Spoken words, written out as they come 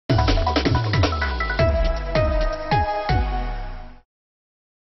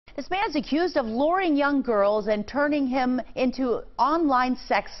Man's accused of luring young girls and turning him into online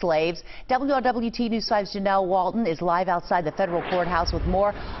sex slaves. WLWT News 5's Janelle Walton is live outside the federal courthouse with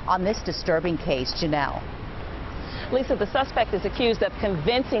more on this disturbing case. Janelle. Lisa, the suspect is accused of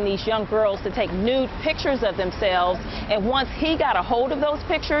convincing these young girls to take nude pictures of themselves, and once he got a hold of those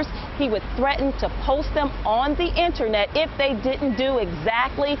pictures, he would threaten to post them on the internet if they didn't do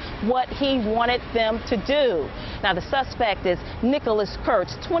exactly what he wanted them to do. Now, the suspect is Nicholas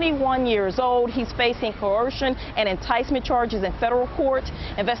Kurtz, 21 years old. He's facing coercion and enticement charges in federal court.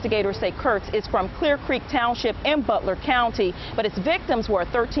 Investigators say Kurtz is from Clear Creek Township in Butler County, but his victims were a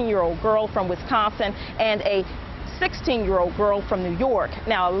 13-year-old girl from Wisconsin and a 16-year-old girl from New York.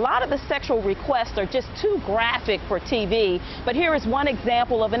 Now, a lot of the sexual requests are just too graphic for TV, but here is one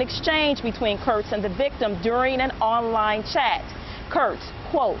example of an exchange between Kurtz and the victim during an online chat. Kurtz,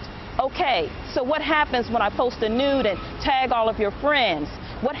 quote, "Okay, so what happens when I post a nude and tag all of your friends?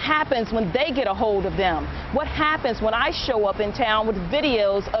 What happens when they get a hold of them? What happens when I show up in town with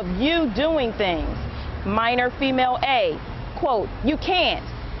videos of you doing things?" Minor female A, quote, "You can't."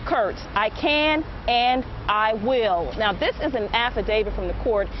 Kurtz, "I can and I will." Now, this is an affidavit from the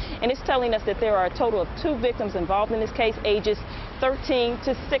court, and it's telling us that there are a total of 2 victims involved in this case, ages 13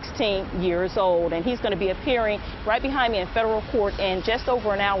 to 16 years old. And he's going to be appearing right behind me in federal court in just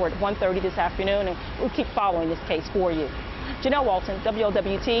over an hour at 1:30 this afternoon, and we'll keep following this case for you. Janelle Walton,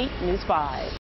 WLWT News 5.